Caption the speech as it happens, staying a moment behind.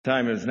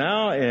Time is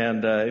now,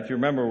 and if you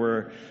remember,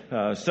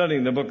 we're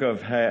studying the book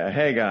of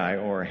Haggai,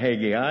 or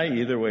Haggai.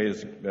 Either way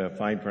is a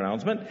fine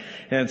pronouncement.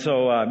 And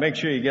so make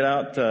sure you get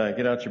out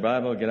your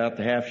Bible, get out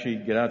the half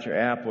sheet, get out your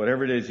app,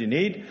 whatever it is you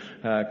need,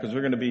 because we're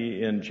going to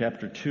be in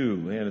chapter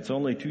 2, and it's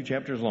only 2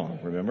 chapters long.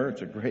 Remember,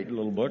 it's a great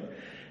little book.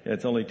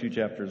 It's only 2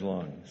 chapters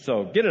long.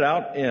 So get it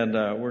out, and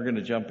we're going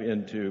to jump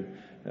into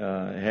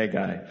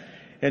Haggai.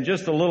 And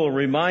just a little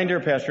reminder,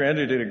 Pastor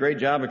Andrew did a great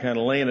job of kind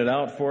of laying it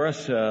out for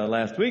us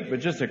last week, but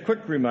just a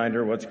quick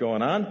reminder of what's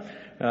going on.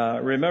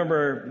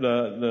 Remember,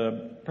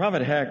 the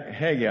prophet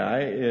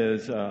Haggai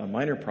is a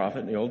minor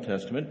prophet in the Old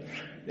Testament,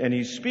 and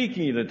he's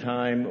speaking at a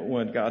time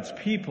when God's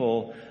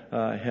people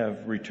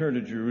have returned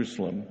to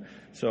Jerusalem.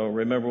 So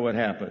remember what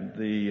happened.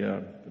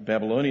 The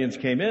Babylonians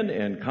came in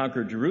and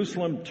conquered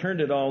Jerusalem, turned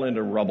it all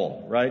into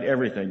rubble, right?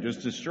 Everything, just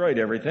destroyed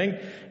everything,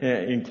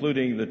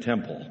 including the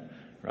temple.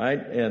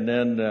 Right? And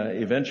then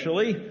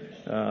eventually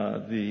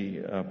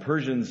the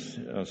Persians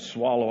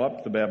swallow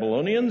up the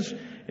Babylonians,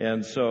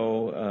 and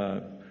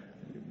so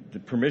the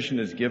permission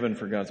is given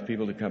for God's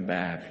people to come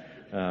back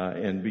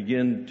and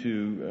begin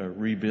to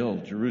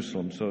rebuild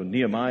Jerusalem. So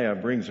Nehemiah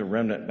brings a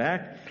remnant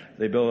back.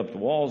 They build up the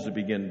walls. They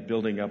begin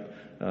building up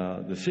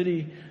the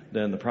city.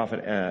 Then the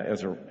prophet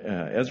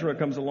Ezra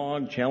comes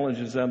along,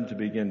 challenges them to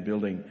begin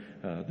building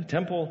the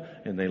temple,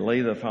 and they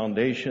lay the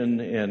foundation,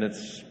 and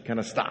it's kind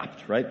of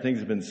stopped, right? Things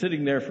have been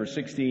sitting there for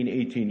 16,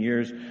 18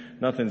 years.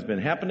 Nothing's been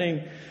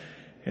happening.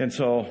 And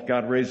so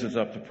God raises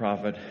up the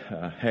prophet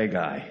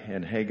Haggai,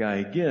 and Haggai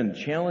again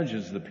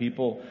challenges the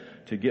people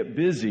to get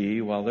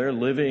busy while they're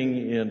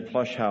living in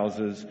plush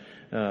houses,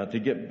 to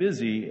get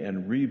busy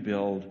and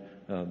rebuild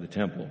the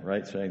temple,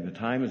 right? Saying the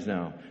time is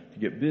now to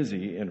get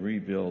busy and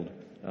rebuild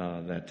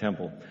that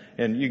temple.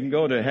 And you can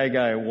go to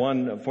Haggai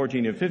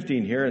 1:14 and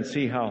 15 here and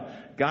see how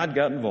God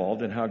got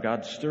involved and how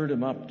God stirred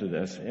him up to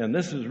this. And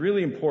this is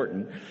really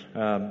important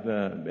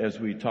as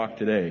we talk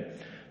today.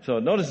 So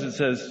notice it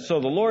says, so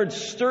the Lord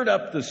stirred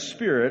up the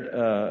spirit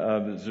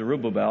of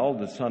Zerubbabel,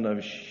 the son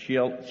of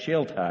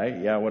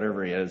Shealtiel,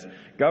 whatever he is,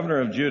 governor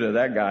of Judah,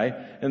 that guy,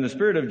 and the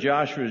spirit of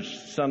Joshua,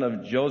 son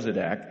of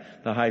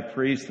Jozadak, the high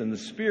priest, and the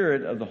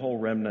spirit of the whole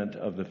remnant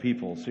of the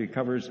people. So he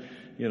covers,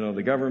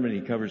 the government,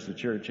 he covers the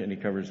church, and he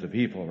covers the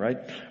people, right?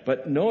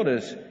 But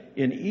notice,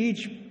 in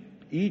each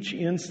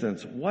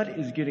instance, what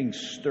is getting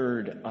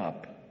stirred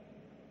up?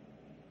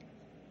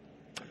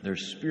 Their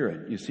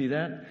spirit. You see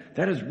that?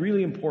 That is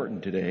really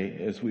important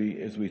today as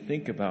we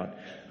think about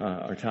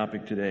our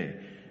topic today.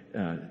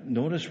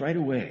 Notice right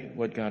away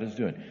what God is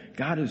doing.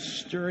 God is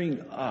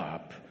stirring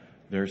up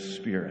their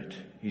spirit.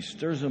 He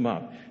stirs them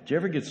up. Do you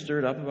ever get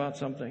stirred up about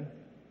something?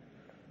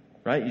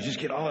 Right? You just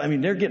get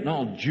they're getting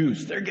all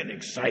juiced. They're getting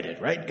excited,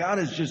 right? God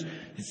is just,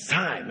 it's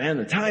time, man.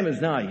 The time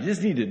is now. You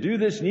just need to do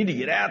this. You need to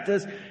get at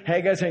this.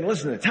 Haggai's saying,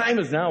 listen, the time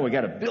is now. We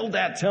got to build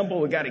that temple.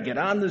 We got to get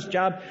on this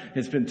job.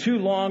 It's been too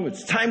long.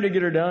 It's time to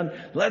get her done.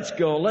 Let's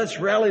go. Let's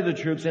rally the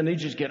troops. And they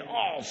just get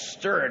all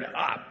stirred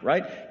up,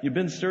 right? You've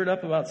been stirred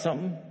up about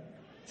something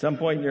at some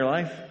point in your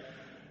life?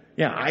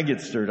 Yeah, I get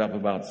stirred up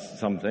about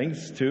some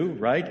things too,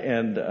 right?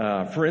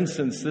 And for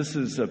instance, this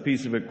is a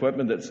piece of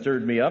equipment that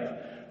stirred me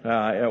up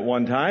at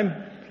one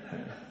time.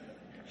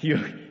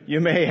 You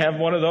may have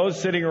one of those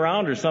sitting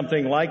around or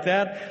something like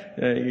that.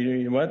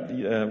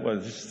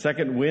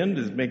 Second wind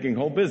is making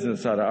whole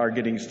business out of our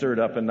getting stirred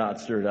up and not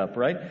stirred up,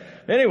 right?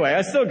 Anyway,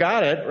 I still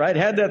got it, right?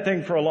 Had that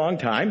thing for a long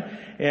time.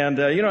 And,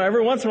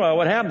 every once in a while,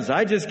 what happens?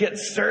 I just get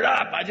stirred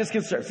up. I just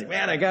get stirred. Say,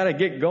 man, I got to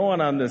get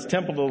going on this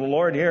temple of the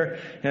Lord here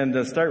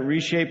and start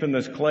reshaping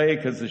this clay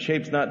because the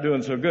shape's not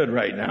doing so good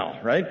right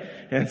now, right?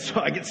 And so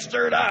I get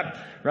stirred up,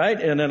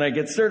 right? And then I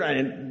get stirred,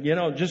 and,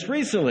 just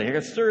recently I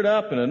got stirred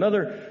up, and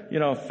another,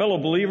 fellow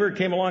believer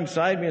came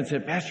alongside me and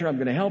said, Pastor, I'm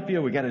going to help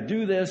you. We got to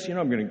do this. I'm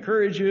going to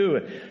encourage you.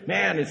 And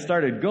man, it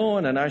started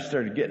going, and I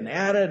started getting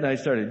at it, and I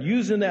started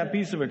using that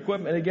piece of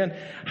equipment again.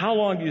 How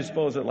long do you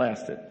suppose it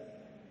lasted?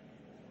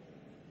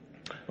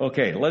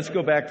 Okay, let's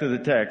go back to the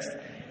text.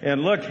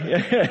 And look,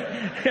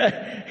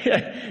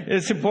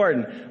 it's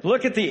important.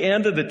 Look at the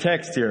end of the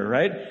text here,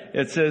 right?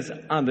 It says,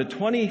 on the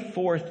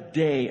 24th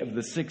day of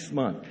the 6th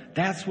month.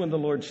 That's when the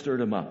Lord stirred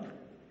him up,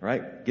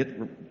 right?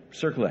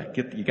 Circle that.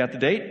 You got the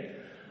date?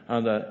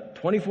 On the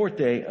 24th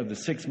day of the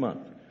 6th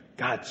month,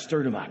 God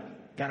stirred him up.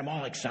 Got him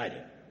all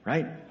excited,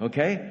 right?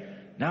 Okay?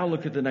 Now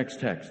look at the next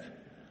text.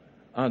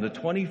 On the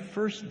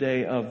 21st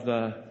day of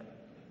the...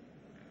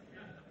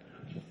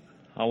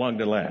 How long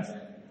did it last?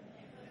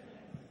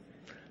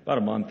 About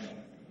a month.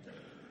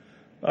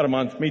 About a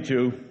month. Me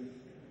too.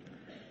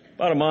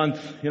 About a month.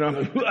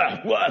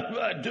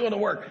 I'm doing the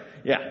work.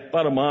 Yeah,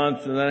 about a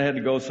month. And then I had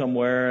to go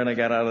somewhere, and I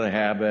got out of the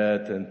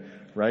habit. And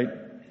right?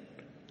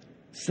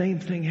 Same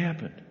thing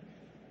happened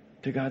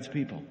to God's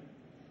people.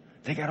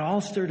 They got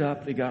all stirred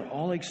up. They got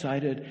all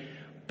excited.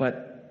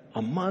 But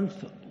a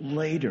month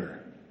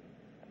later,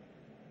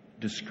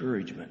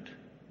 discouragement.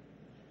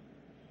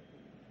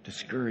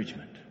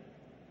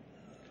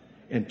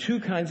 And 2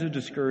 kinds of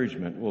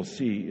discouragement we'll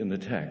see in the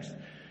text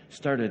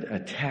started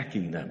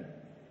attacking them.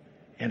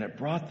 And it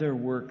brought their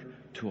work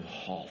to a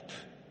halt.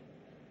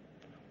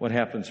 what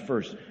happens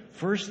first.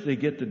 First, they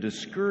get the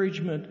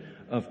discouragement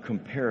of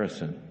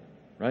comparison,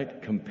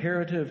 right?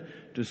 Comparative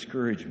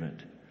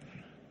discouragement.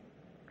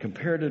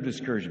 Comparative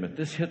discouragement.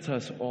 This hits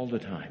us all the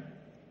time.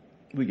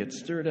 We get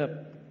stirred up,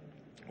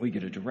 we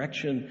get a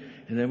direction,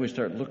 and then we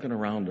start looking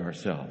around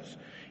ourselves.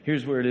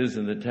 Here's where it is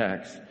in the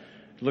text.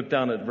 Look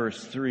down at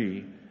verse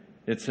 3.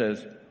 It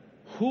says,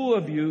 "Who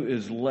of you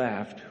is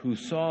left who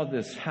saw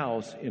this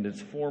house in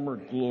its former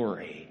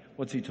glory?"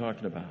 What's he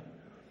talking about?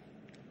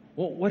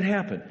 Well, what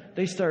happened?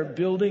 They start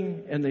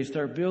building, and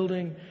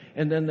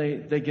then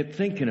they get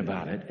thinking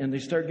about it, and they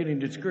start getting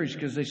discouraged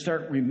because they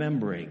start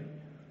remembering.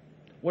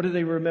 What do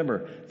they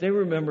remember? They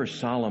remember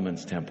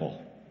Solomon's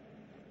temple.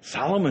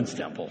 Solomon's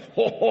temple.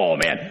 Oh,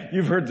 man,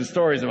 you've heard the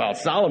stories about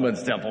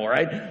Solomon's temple,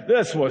 right?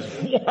 This was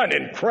one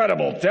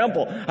incredible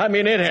temple. I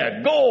mean, it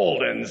had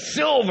gold and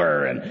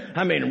silver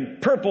and,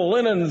 purple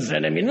linens.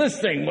 And, this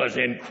thing was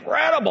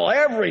incredible.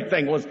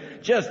 Everything was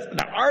just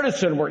the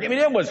artisan work.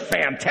 It was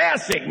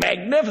fantastic,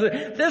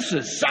 magnificent. This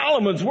is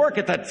Solomon's work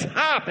at the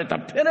top, at the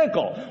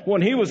pinnacle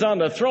when he was on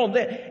the throne.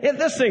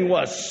 This thing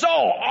was so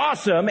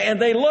awesome. And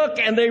they look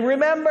and they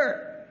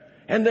remember.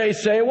 And they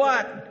say,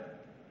 what?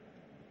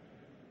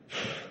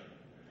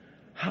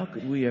 How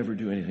could we ever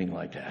do anything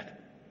like that?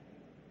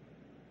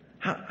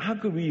 How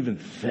could we even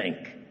think?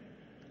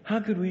 How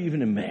could we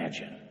even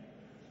imagine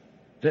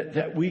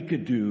that we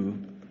could do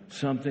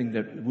something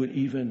that would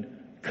even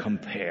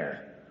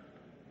compare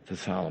to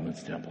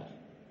Solomon's temple?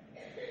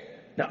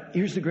 Now,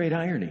 here's the great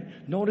irony.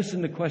 Notice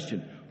in the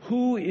question,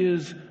 who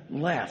is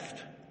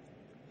left?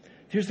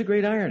 Here's the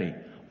great irony.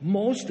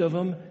 Most of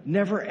them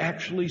never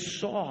actually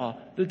saw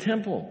the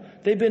temple.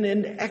 They've been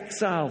in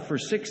exile for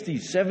 60,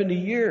 70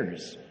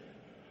 years.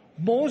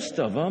 Most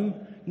of them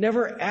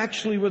never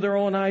actually with their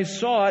own eyes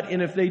saw it,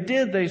 and if they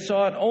did, they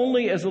saw it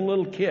only as a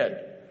little kid.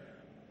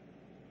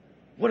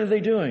 What are they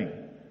doing?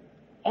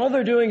 All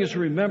they're doing is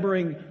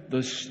remembering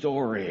the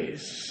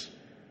stories.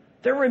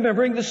 They're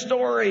remembering the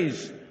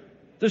stories.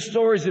 The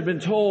stories have been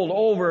told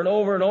over and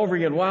over and over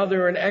again while they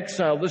were in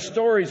exile. The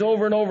stories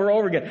over and over and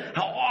over again.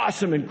 How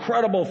awesome,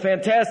 incredible,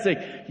 fantastic.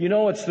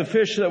 It's the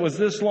fish that was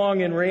this long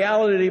in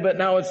reality, but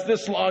now it's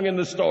this long in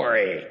the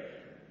story.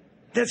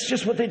 That's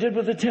just what they did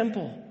with the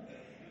temple.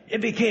 It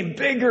became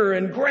bigger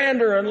and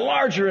grander and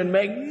larger and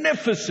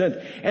magnificent,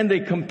 and they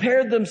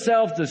compared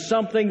themselves to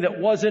something that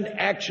wasn't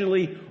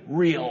actually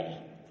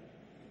real.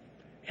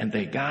 And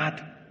they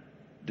got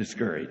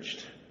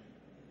discouraged.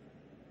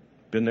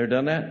 Been there,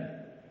 done that?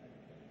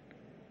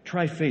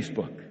 Try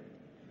Facebook.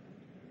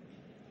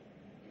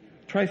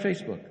 Try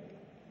Facebook.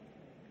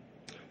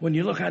 When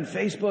you look on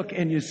Facebook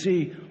and you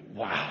see,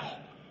 wow,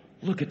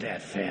 look at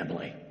that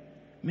family.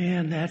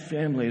 Man, that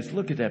family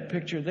look at that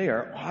picture. They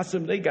are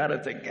awesome. They got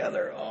it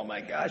together. Oh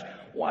my gosh.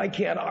 Why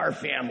can't our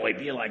family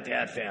be like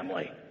that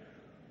family?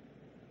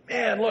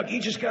 Man, look, he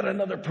just got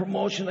another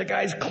promotion. The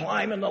guy's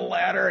climbing the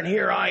ladder, and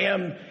here I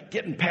am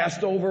getting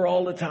passed over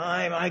all the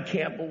time. I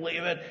can't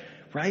believe it.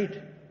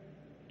 Right?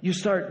 You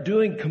start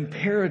doing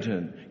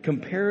comparative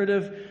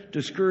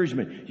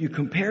discouragement. You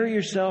compare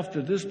yourself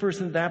to this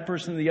person, that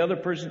person, the other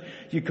person.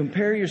 You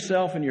compare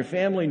yourself and your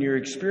family and your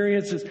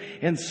experiences,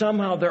 and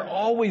somehow they're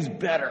always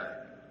better.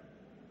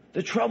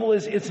 The trouble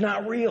is, it's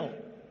not real.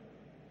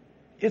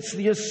 It's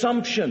the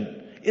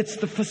assumption. It's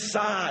the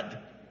facade.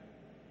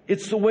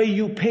 It's the way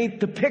you paint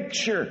the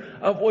picture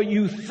of what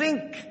you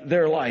think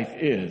their life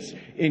is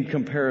in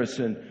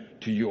comparison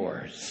to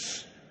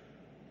yours.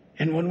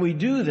 And when we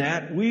do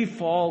that, we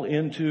fall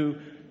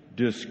into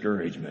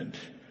discouragement.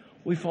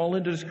 We fall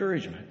into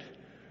discouragement.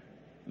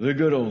 The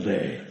good old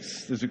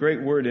days. There's a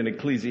great word in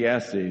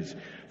Ecclesiastes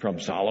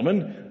from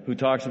Solomon who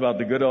talks about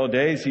the good old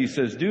days. He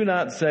says, "Do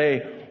not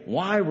say,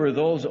 'Why were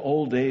those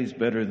old days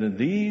better than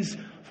these?'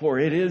 For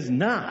it is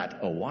not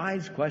a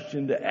wise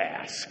question to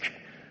ask."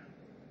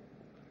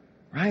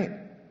 Right?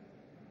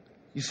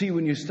 You see,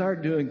 when you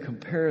start doing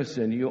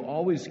comparison, you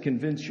always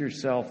convince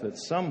yourself that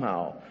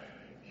somehow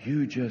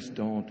you just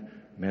don't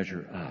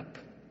measure up.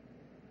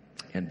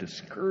 And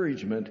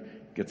discouragement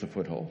gets a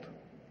foothold.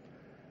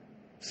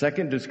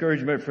 Second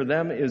discouragement for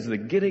them is the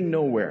getting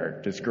nowhere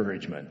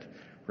discouragement,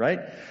 right?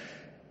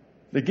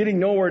 The getting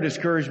nowhere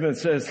discouragement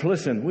says,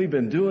 listen, we've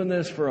been doing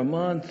this for a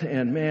month,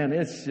 and man,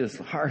 it's just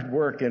hard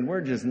work, and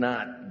we're just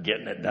not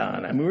getting it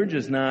done. We're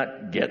just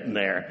not getting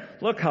there.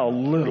 Look how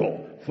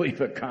little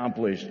we've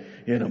accomplished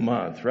in a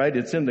month, right?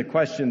 It's in the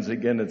questions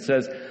again. It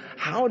says,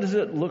 how does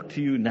it look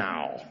to you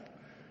now?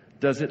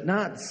 Does it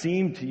not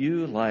seem to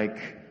you like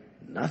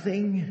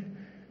nothing?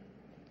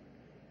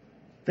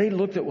 They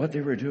looked at what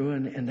they were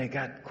doing, and they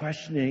got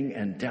questioning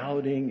and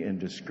doubting and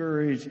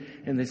discouraged,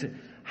 and they said,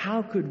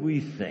 how could we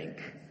think?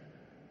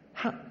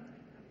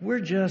 We're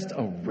just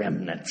a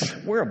remnant.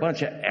 We're a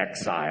bunch of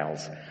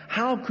exiles.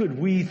 How could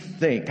we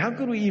think? How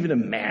could we even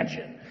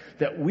imagine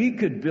that we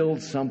could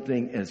build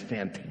something as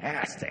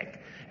fantastic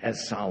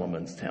as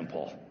Solomon's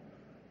temple?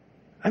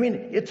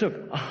 It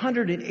took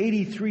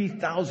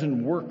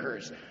 183,000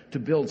 workers to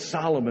build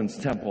Solomon's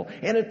temple,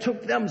 and it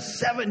took them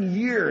 7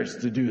 years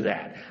to do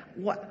that.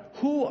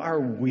 Who are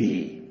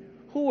we?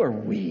 Who are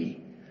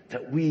we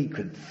that we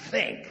could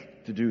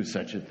think to do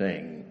such a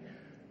thing.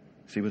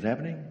 See what's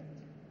happening?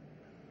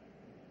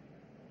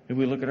 If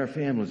we look at our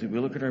families, if we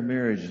look at our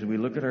marriages, if we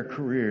look at our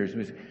careers,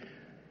 we say,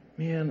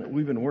 man,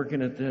 we've been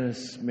working at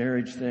this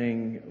marriage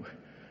thing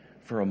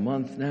for a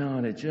month now,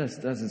 and it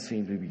just doesn't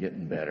seem to be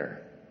getting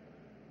better.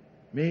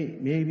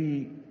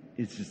 Maybe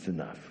it's just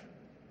enough.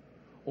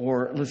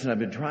 Or, listen, I've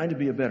been trying to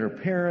be a better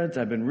parent.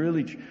 I've been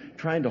really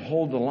trying to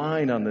hold the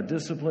line on the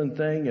discipline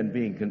thing and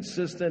being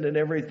consistent and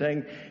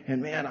everything.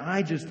 And man,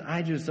 I just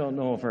don't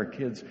know if our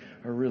kids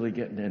are really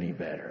getting any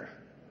better.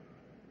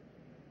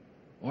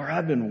 Or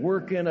I've been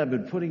working, I've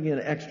been putting in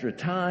extra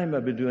time,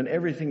 I've been doing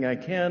everything I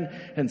can,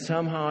 and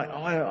somehow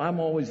I'm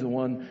always the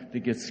one that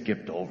gets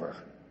skipped over.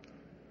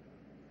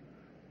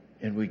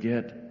 And we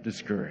get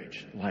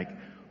discouraged. Like,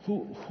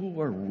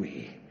 who are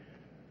we?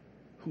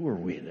 Who are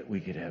we that we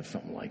could have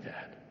something like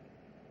that?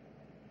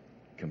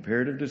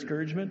 Comparative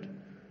discouragement?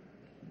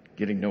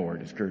 Getting nowhere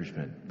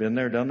discouragement. Been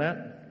there, done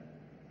that?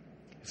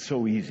 It's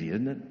so easy,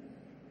 isn't it?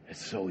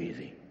 It's so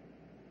easy.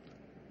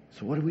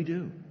 So what do we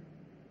do?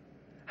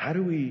 How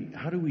do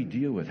we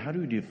deal with, how do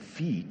we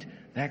defeat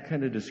that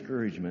kind of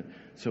discouragement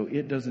so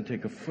it doesn't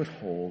take a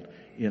foothold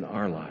in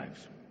our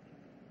lives?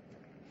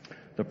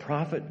 The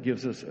prophet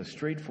gives us a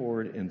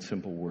straightforward and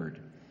simple word.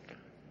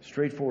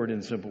 Straightforward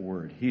and simple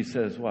word. He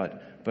says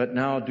what? But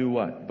now do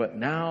what? But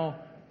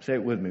now, say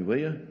it with me, will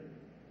you?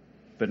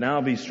 But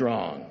now be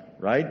strong,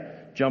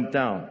 right? Jump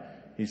down.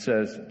 He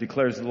says,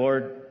 declares the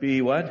Lord,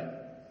 be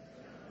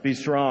what? Be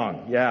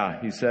strong. Yeah,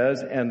 he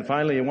says. And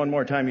finally, one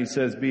more time, he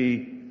says,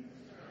 be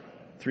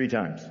 3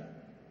 times.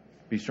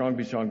 Be strong,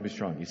 be strong, be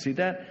strong. You see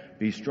that?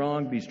 Be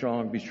strong, be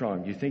strong, be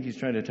strong. You think he's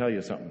trying to tell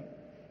you something?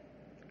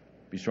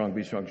 Be strong,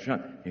 be strong, be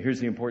strong. And here's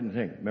the important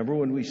thing. Remember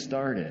when we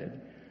started,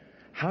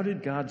 how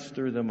did God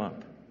stir them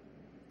up?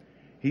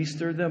 He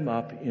stirred them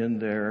up in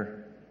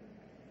their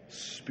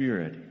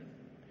spirit.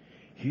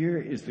 Here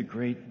is the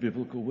great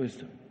biblical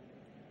wisdom.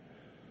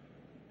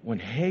 When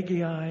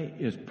Haggai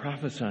is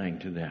prophesying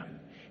to them,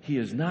 he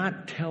is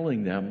not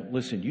telling them,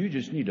 listen, you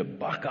just need to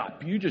buck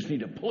up. You just need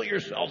to pull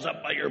yourselves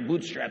up by your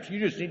bootstraps. You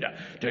just need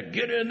to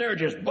get in there,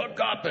 just buck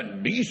up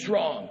and be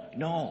strong.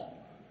 No.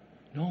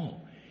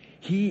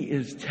 He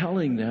is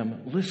telling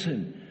them,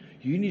 listen,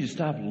 you need to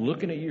stop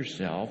looking at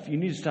yourself. You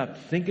need to stop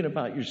thinking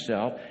about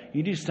yourself.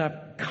 You need to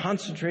stop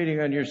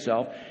concentrating on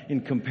yourself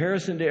in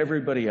comparison to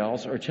everybody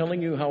else or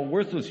telling you how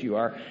worthless you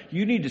are.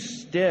 You need to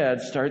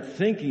instead start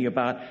thinking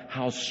about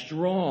how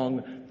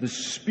strong the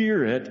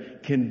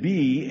Spirit can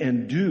be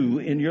and do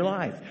in your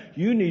life.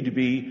 You need to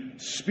be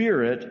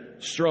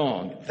Spirit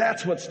strong.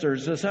 That's what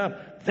stirs us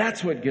up.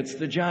 That's what gets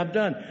the job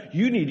done.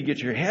 You need to get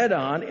your head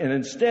on and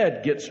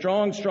instead get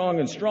strong, strong,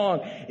 and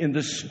strong in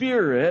the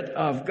Spirit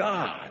of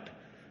God.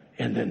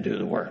 And then do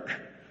the work.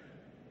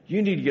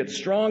 You need to get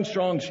strong,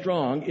 strong,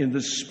 strong in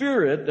the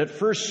Spirit that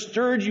first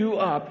stirred you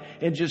up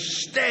and just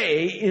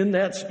stay in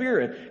that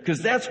Spirit.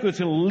 Because that's what's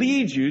going to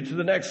lead you to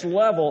the next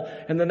level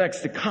and the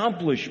next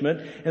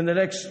accomplishment and the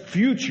next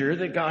future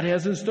that God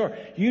has in store.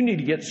 You need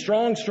to get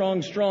strong,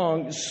 strong,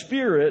 strong,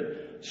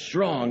 Spirit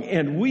strong.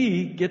 And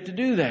we get to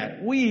do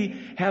that.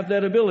 We have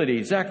that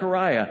ability.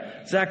 Zechariah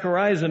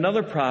is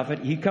another prophet.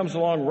 He comes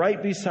along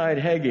right beside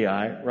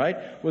Haggai,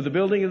 right? With the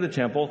building of the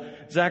temple.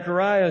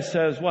 Zechariah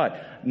says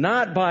what?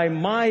 Not by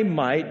my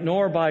might,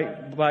 nor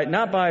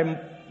not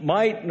by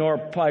might nor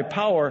by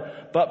power,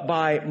 but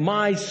by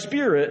my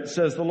Spirit,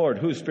 says the Lord.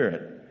 Whose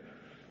Spirit?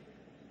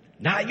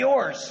 Not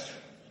yours.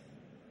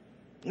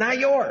 Not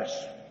yours.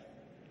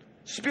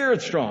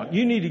 Spirit strong.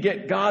 You need to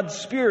get God's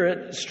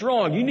Spirit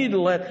strong. You need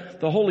to let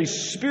the Holy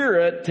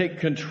Spirit take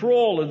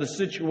control of the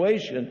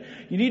situation.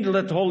 You need to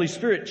let the Holy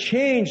Spirit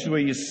change the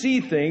way you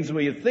see things, the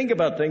way you think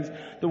about things,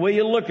 the way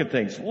you look at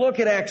things. Look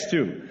at Acts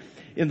 2.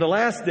 In the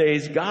last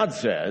days, God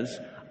says,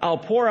 I'll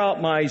pour out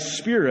my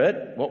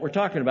Spirit, what we're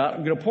talking about.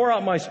 I'm going to pour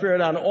out my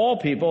Spirit on all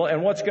people,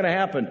 and what's going to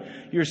happen?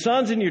 Your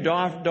sons and your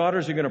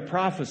daughters are going to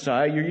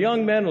prophesy. Your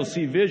young men will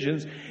see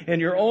visions, and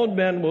your old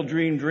men will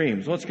dream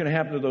dreams. What's going to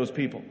happen to those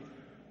people?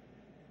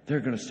 They're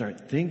going to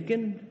start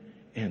thinking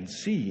and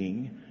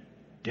seeing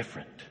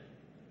different.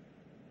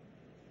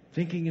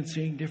 Thinking and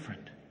seeing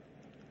different.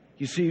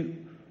 You see,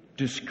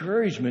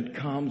 discouragement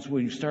comes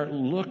when you start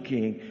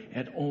looking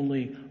at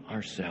only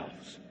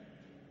ourselves.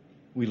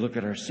 We look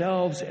at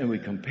ourselves and we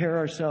compare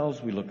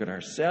ourselves. We look at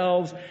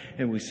ourselves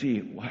and we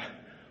see, wow,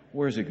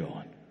 where's it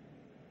going?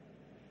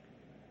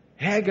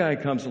 Haggai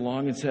comes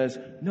along and says,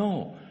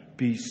 no,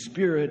 be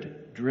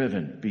Spirit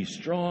driven. Be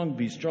strong,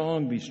 be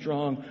strong, be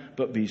strong,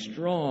 but be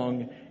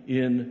strong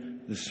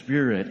in the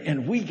Spirit.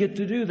 And we get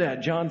to do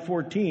that. John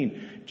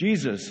 14,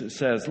 Jesus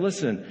says,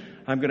 listen,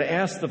 I'm going to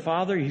ask the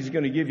Father. He's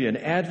going to give you an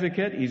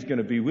advocate. He's going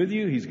to be with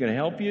you. He's going to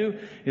help you.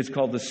 It's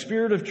called the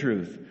Spirit of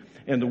Truth.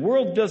 And the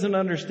world doesn't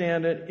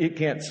understand it. It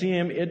can't see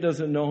Him. It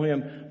doesn't know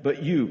Him.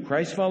 But you,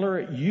 Christ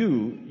follower,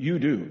 you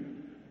do.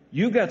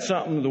 You got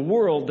something the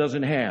world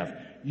doesn't have.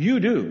 You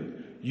do.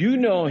 You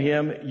know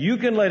Him. You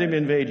can let Him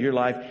invade your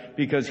life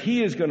because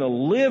He is going to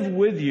live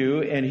with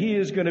you and He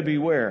is going to be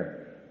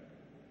where?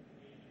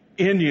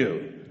 In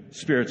you.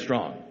 Spirit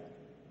strong.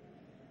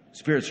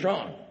 Spirit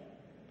strong.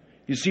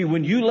 You see,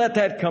 when you let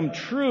that come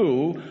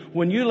true,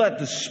 when you let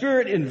the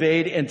Spirit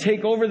invade and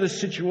take over the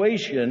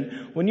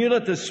situation, when you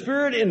let the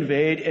Spirit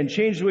invade and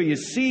change the way you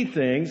see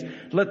things,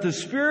 let the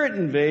Spirit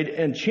invade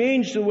and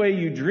change the way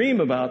you dream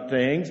about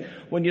things,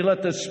 when you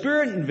let the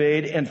Spirit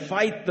invade and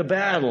fight the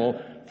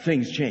battle,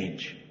 things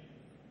change.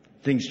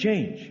 Things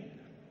change.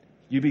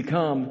 You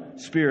become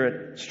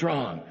Spirit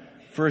strong.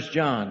 1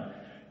 John,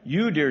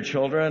 you, dear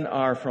children,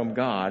 are from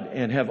God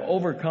and have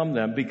overcome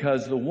them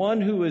because the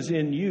one who is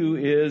in you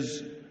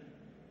is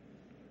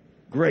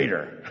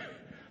greater.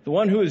 The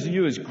one who is in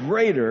you is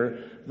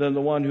greater than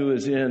the one who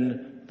is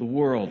in the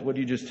world. What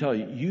did you just tell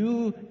you?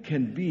 You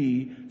can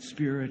be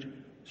Spirit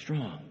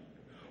strong.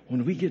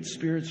 When we get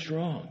Spirit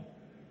strong,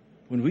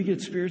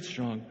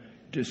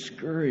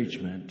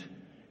 discouragement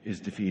is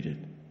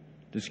defeated.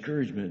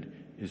 Discouragement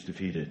is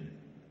defeated.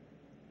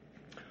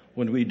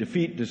 When we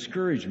defeat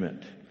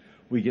discouragement,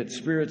 we get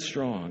Spirit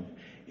strong.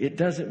 It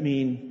doesn't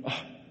mean,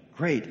 oh,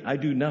 great, I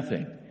do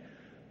nothing.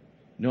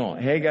 No,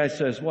 Haggai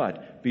says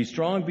what? Be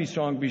strong, be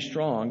strong, be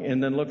strong,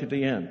 and then look at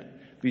the end.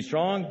 Be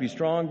strong, be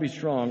strong, be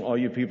strong, all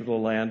you people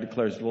of the land,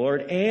 declares the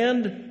Lord,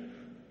 and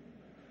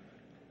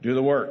do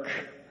the work.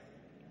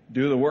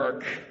 Do the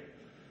work.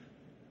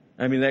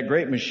 I mean, that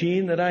great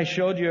machine that I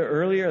showed you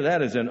earlier,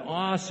 that is an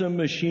awesome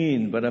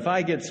machine. But if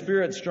I get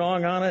Spirit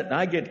strong on it, and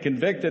I get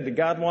convicted that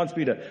God wants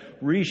me to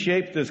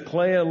reshape this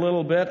clay a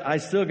little bit, I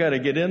still got to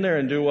get in there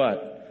and do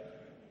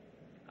what?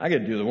 I got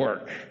to do the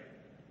work.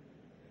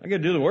 I got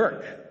to do the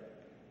work.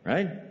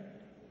 Right?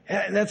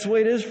 And that's the way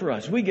it is for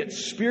us. We get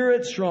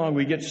Spirit strong.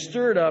 We get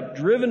stirred up,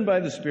 driven by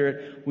the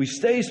Spirit. We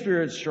stay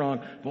Spirit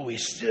strong, but we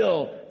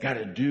still got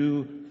to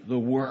do the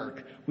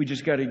work. We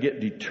just got to get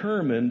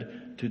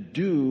determined to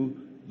do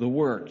the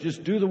work.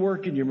 Just do the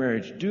work in your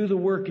marriage. Do the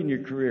work in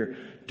your career.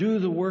 Do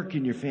the work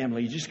in your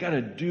family. You just got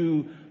to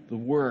do the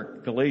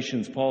work.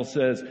 Galatians, Paul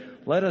says,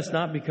 let us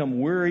not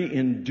become weary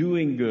in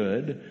doing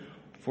good,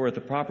 for at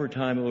the proper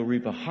time we will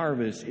reap a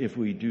harvest if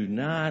we do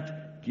not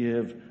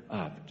give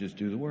up. Just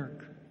do the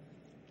work.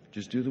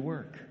 Just do the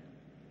work.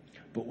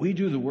 But we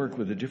do the work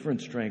with a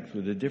different strength,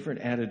 with a different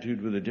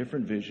attitude, with a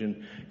different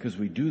vision, because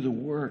we do the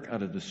work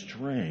out of the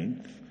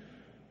strength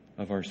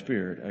of our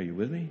spirit. Are you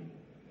with me?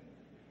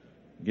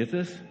 Get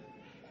this?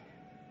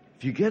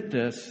 If you get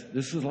this,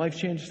 this is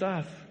life-change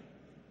stuff.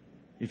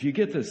 If you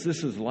get this,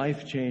 this is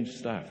life-change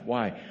stuff.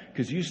 Why?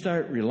 Because you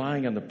start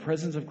relying on the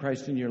presence of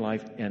Christ in your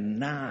life and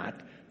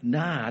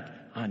not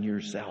on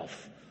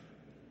yourself.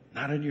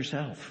 Not on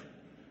yourself.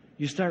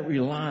 You start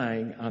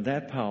relying on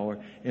that power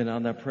and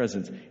on that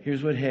presence.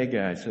 Here's what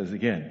Haggai says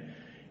again.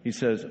 He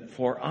says,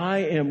 for I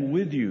am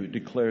with you,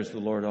 declares the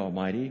Lord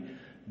Almighty.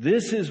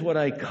 This is what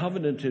I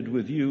covenanted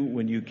with you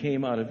when you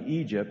came out of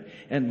Egypt,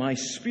 and my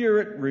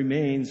Spirit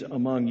remains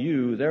among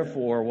you.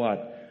 Therefore,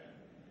 what?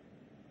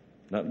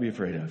 Not to be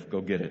afraid of.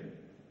 Go get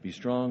it. Be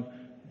strong.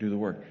 Do the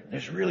work.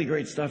 There's really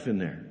great stuff in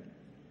there.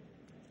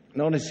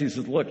 Notice he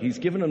says, look, he's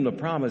given them the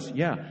promise.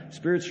 Yeah,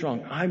 Spirit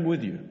strong. I'm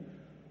with you.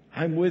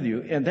 I'm with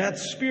you. And that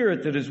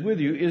Spirit that is with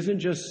you isn't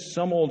just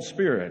some old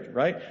spirit,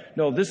 right?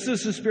 No, this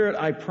is the Spirit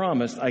I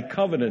promised, I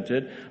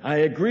covenanted, I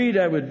agreed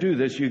I would do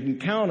this. You can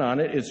count on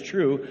it. It's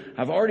true.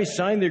 I've already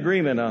signed the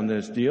agreement on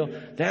this deal.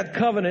 That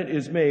covenant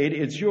is made.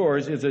 It's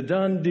yours. It's a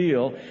done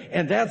deal.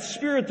 And that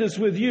Spirit that's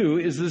with you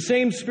is the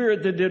same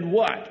Spirit that did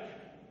what?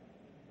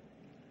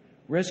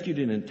 Rescued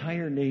an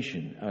entire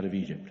nation out of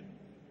Egypt.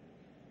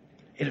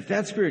 And if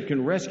that Spirit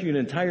can rescue an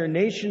entire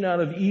nation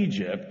out of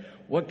Egypt,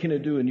 what can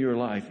it do in your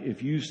life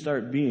if you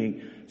start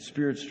being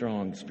Spirit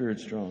strong,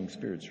 Spirit strong,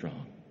 Spirit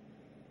strong?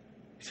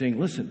 Saying,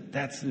 listen,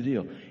 that's the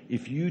deal.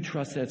 If you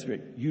trust that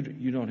Spirit,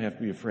 you don't have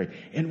to be afraid.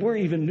 And we're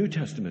even New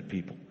Testament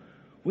people.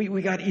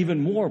 We got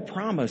even more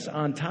promise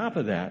on top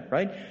of that,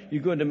 right? You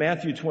go into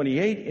Matthew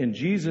 28, and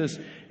Jesus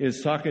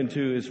is talking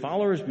to his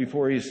followers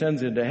before he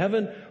ascends into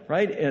heaven,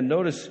 right? And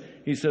notice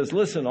he says,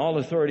 listen, all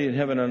authority in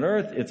heaven and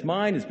earth, it's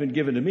mine, it's been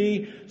given to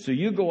me. So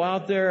you go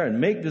out there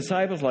and make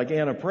disciples like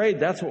Anna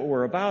prayed. That's what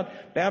we're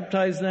about.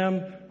 Baptize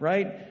them,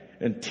 right?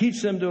 And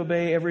teach them to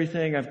obey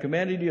everything I've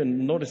commanded you.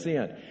 And notice the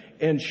end.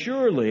 And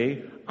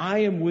surely I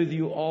am with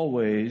you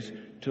always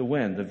to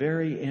when? The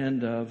very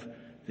end of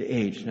the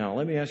age. Now,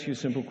 let me ask you a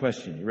simple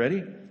question. You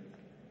ready?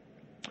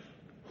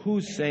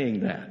 Who's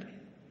saying that?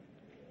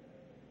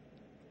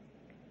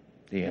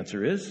 The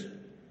answer is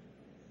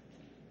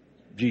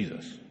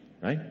Jesus,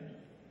 right?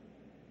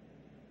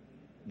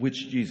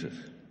 Which Jesus?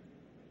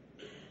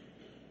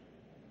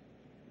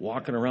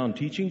 Walking around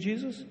teaching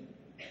Jesus?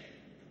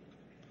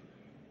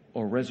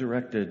 Or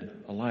resurrected,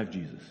 alive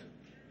Jesus?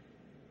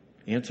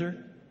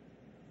 Answer?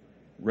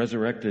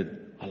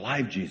 Resurrected,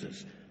 alive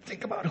Jesus.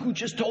 Think about who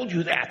just told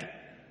you that.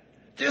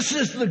 This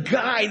is the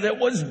guy that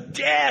was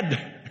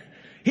dead.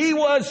 He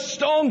was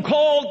stone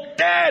cold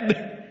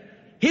dead.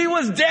 He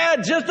was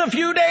dead just a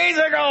few days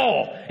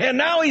ago. And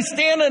now he's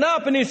standing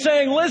up and he's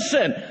saying,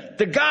 listen,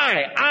 the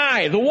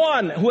guy, the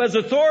one who has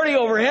authority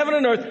over heaven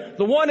and earth,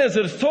 the one who has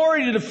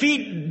authority to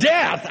defeat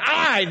death,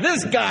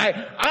 this guy,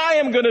 I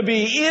am going to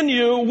be in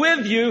you,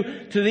 with you,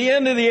 to the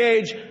end of the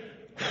age.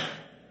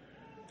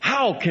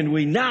 How can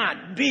we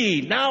not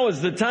be? Now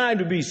is the time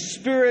to be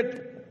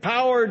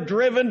Spirit-powered,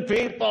 driven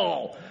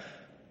people.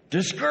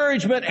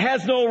 Discouragement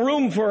has no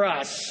room for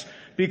us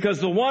because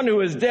the one who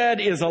is dead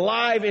is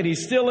alive and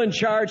he's still in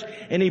charge,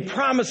 and he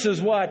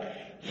promises what?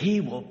 He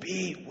will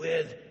be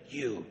with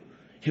you.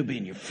 He'll be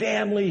in your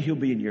family. He'll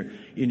be in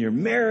your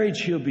marriage.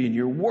 He'll be in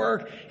your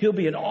work. He'll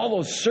be in all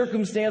those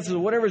circumstances,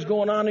 whatever's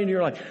going on in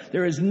your life.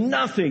 There is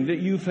nothing that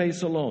you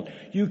face alone.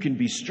 You can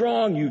be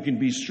strong. You can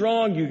be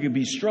strong. You can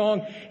be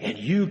strong. And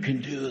you can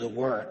do the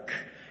work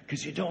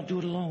because you don't do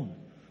it alone.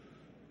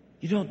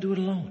 You don't do it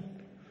alone.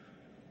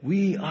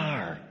 We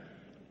are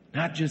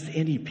not just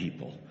any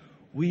people.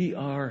 We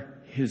are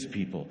His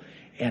people.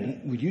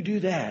 And when you do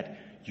that,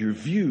 your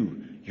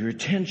view, your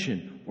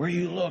attention, where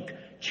you look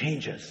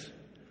changes.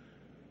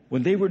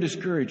 When they were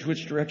discouraged,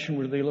 which direction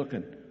were they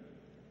looking?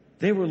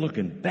 They were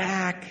looking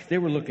back. They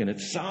were looking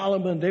at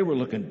Solomon. They were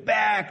looking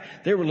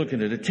back. They were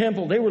looking at a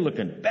temple. They were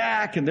looking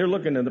back, and they're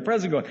looking in the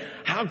present going,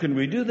 how can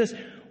we do this?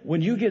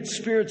 When you get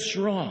spirit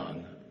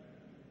strong,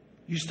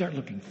 you start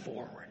looking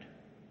forward.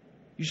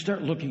 You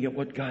start looking at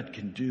what God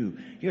can do.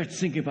 You start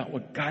thinking about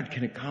what God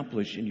can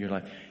accomplish in your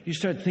life. You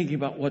start thinking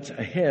about what's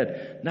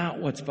ahead, not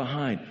what's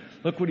behind.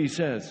 Look what He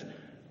says.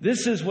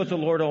 This is what the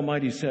Lord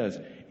Almighty says.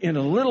 In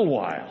a little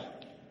while,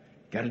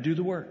 got to do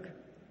the work.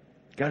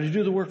 Got to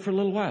do the work for a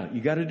little while. You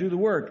got to do the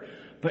work.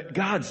 But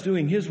God's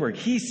doing His work.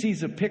 He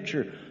sees a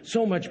picture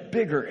so much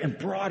bigger and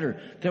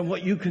broader than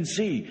what you can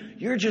see.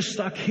 You're just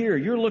stuck here.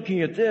 You're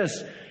looking at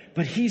this.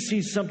 But He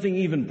sees something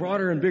even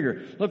broader and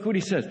bigger. Look what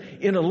He says.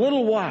 In a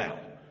little while,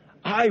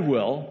 I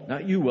will,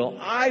 not you will,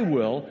 I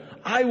will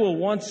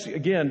once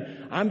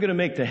again, I'm going to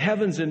make the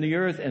heavens and the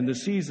earth and the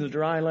seas and the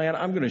dry land.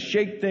 I'm going to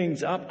shake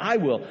things up.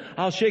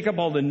 I'll shake up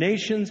all the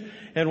nations,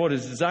 and what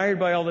is desired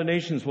by all the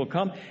nations will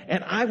come.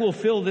 And I will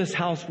fill this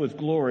house with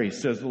glory,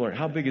 says the Lord.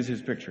 How big is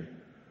His picture?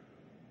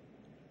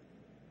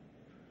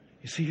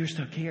 You see, you're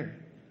stuck here.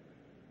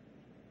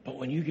 But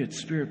when you get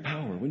spirit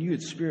power, when you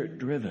get spirit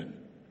driven,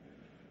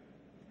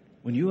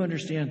 when you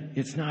understand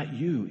it's not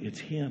you, it's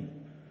Him,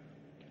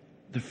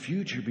 the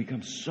future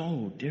becomes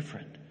so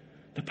different.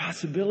 The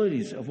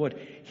possibilities of what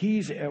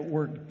He's at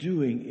work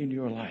doing in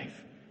your life.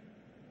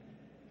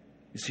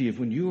 You see,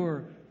 when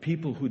you're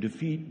people who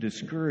defeat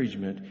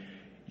discouragement,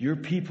 you're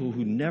people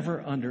who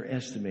never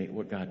underestimate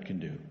what God can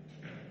do.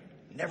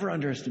 Never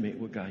underestimate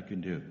what God can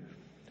do.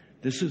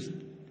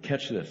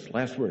 Catch this,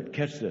 last word,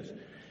 catch this.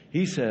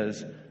 He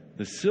says,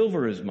 the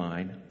silver is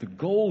mine, the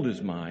gold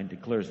is mine,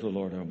 declares the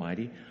Lord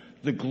Almighty.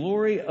 The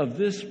glory of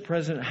this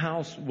present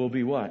house will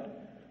be what?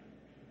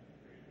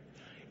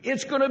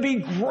 It's going to be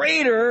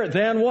greater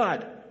than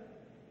what?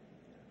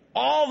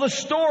 All the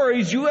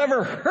stories you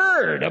ever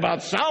heard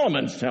about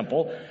Solomon's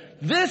temple.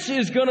 This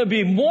is going to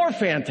be more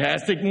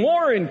fantastic,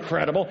 more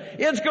incredible.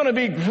 It's going to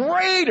be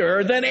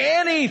greater than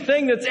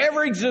anything that's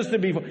ever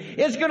existed before.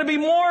 It's going to be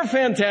more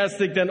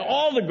fantastic than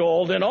all the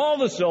gold and all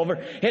the silver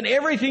and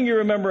everything you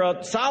remember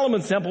about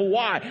Solomon's temple.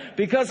 Why?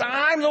 Because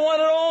I'm the one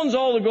that owns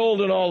all the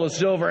gold and all the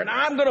silver, and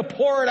I'm going to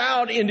pour it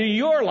out into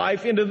your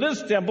life, into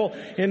this temple,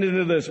 and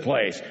into this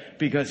place,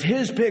 because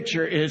His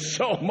picture is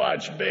so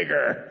much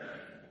bigger.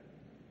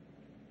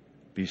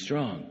 Be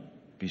strong,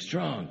 be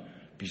strong,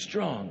 be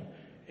strong.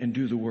 And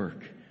do the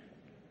work.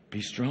 Be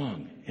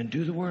strong and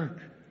do the work.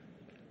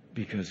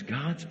 Because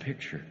God's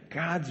picture,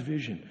 God's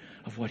vision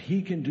of what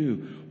He can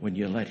do when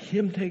you let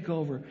Him take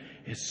over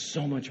is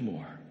so much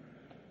more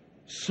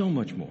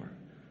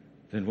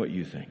than what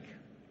you think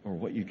or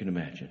what you can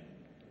imagine.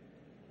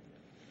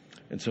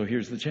 And so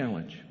here's the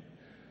challenge.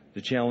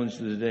 The challenge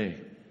to the day.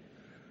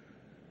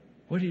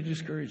 What are you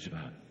discouraged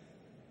about?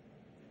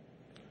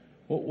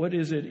 What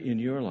is it in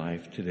your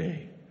life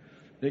today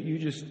that you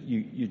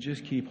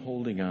just keep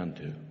holding on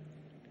to?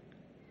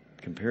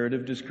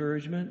 Comparative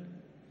discouragement?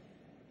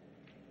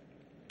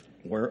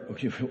 Where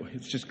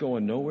it's just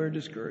going nowhere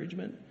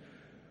discouragement?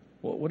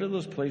 What are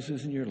those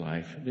places in your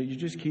life that you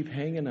just keep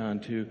hanging on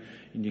to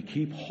and you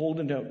keep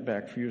holding out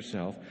back for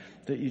yourself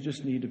that you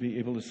just need to be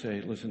able to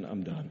say, listen,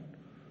 I'm done.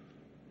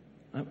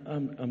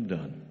 I'm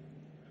done.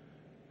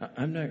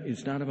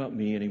 It's not about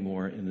me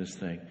anymore in this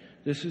thing.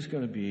 This is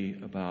going to be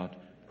about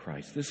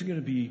Christ. This is going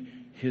to be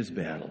His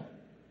battle.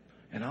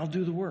 And I'll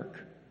do the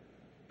work,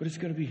 but it's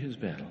going to be His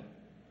battle.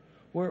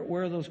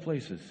 Where are those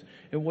places?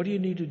 And what do you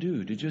need to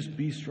do to just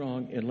be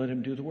strong and let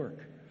Him do the work?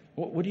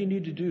 What do you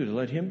need to do to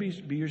let Him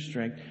be your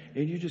strength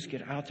and you just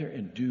get out there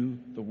and do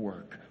the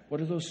work?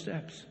 What are those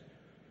steps?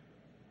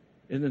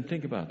 And then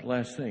think about the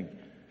last thing.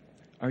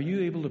 Are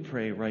you able to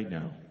pray right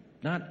now?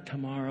 Not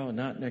tomorrow,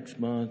 not next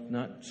month,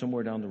 not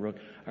somewhere down the road.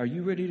 Are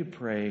you ready to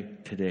pray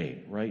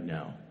today, right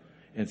now,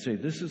 and say,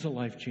 this is a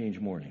life change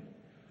morning?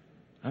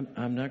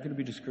 I'm not going to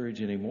be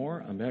discouraged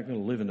anymore. I'm not going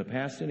to live in the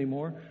past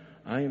anymore.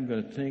 I am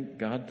going to think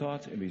God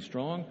thoughts and be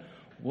strong.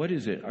 What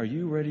is it? Are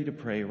you ready to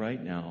pray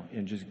right now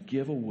and just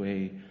give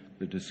away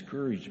the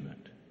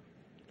discouragement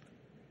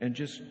and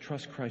just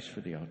trust Christ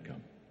for the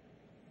outcome?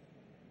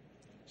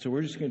 So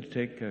we're just going to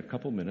take a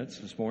couple minutes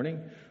this morning,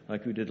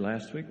 like we did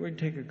last week. We're going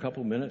to take a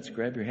couple minutes,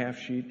 grab your half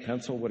sheet,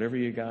 pencil, whatever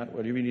you got,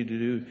 whatever you need to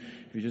do.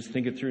 If you just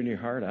think it through in your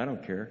heart, I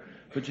don't care.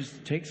 But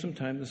just take some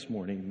time this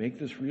morning, make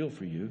this real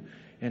for you,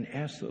 and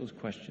ask those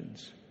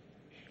questions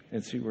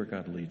and see where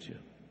God leads you.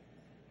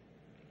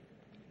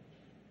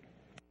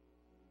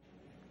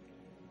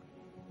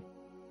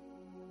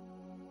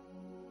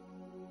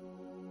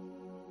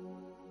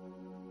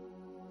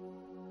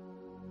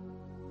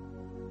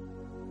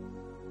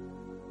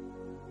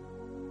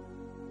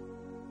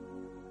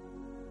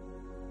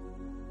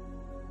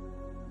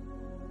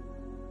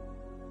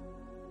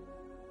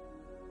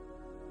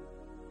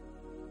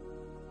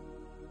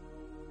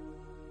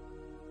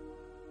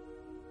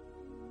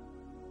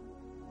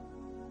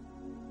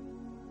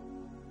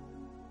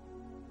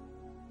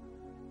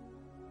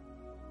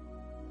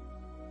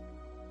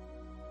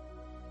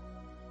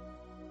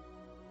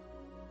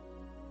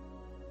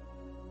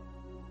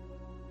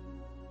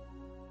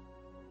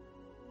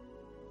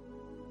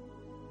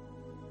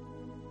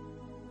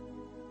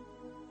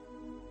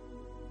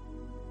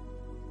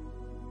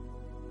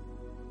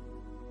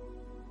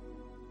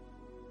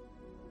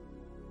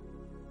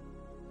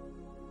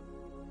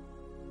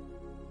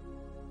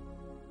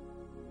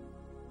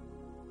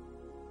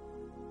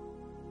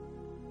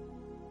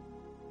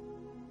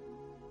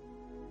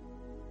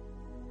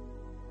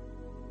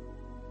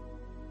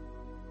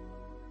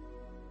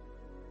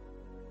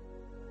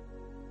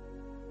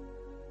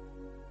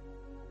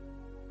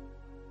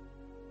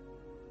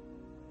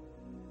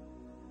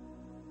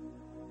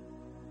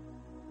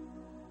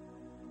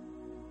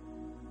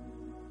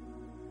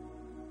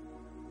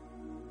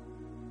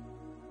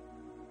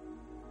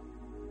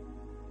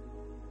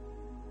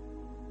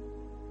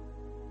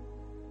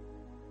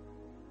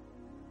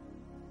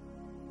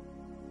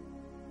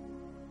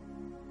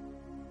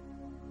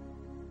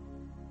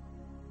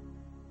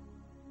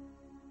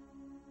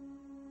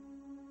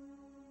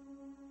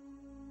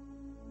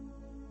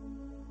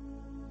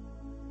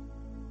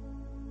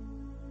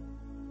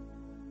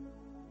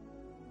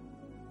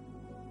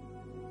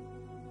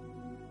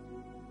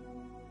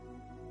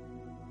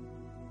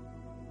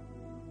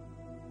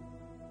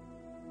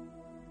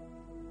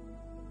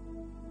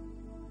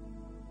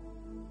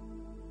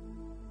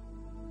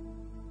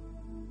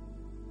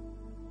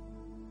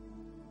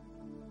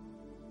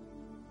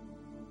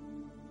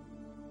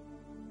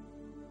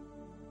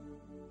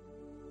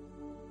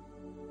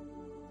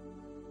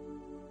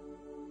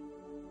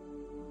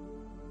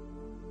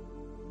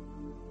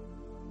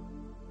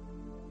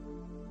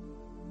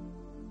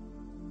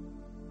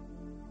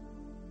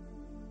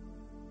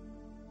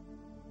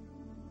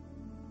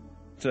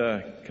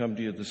 Come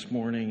to you this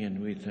morning, and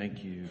we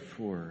thank you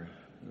for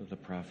the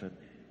prophet,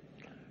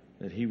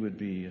 that he would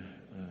be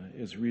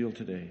as real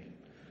today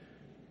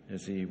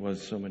as he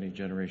was so many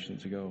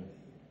generations ago,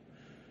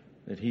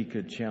 that he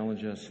could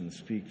challenge us and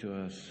speak to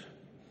us,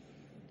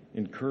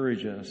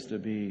 encourage us to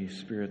be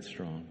spirit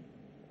strong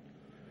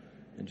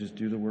and just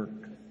do the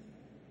work.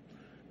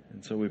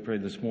 And so we pray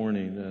this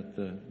morning that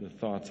the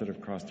thoughts that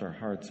have crossed our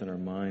hearts and our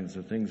minds,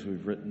 the things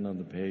we've written on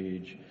the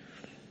page,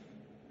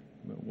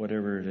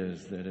 whatever it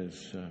is that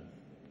is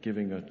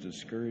giving us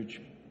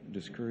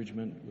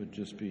discouragement would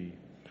just be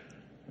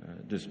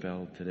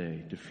dispelled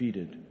today,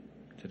 defeated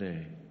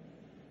today,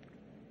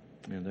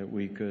 and that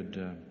we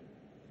could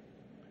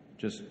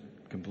just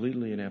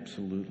completely and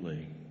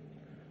absolutely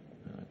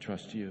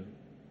trust you.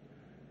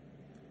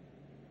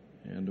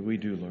 And we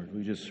do, Lord.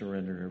 We just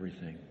surrender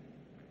everything,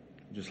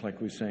 just like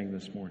we sang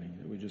this morning,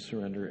 that we just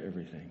surrender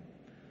everything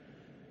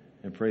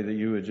and pray that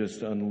you would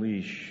just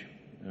unleash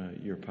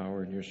your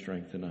power and your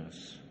strength in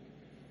us,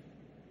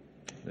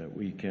 that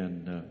we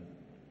can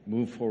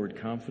move forward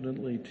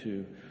confidently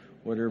to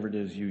whatever it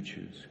is you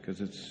choose,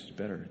 because it's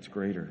better, it's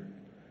greater.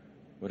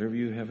 Whatever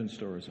you have in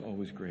store is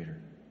always greater.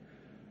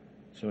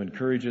 So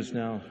encourage us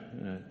now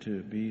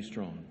to be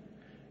strong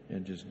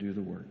and just do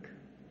the work.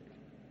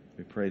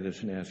 We pray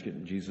this and ask it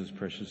in Jesus'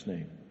 precious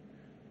name.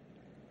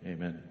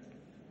 Amen.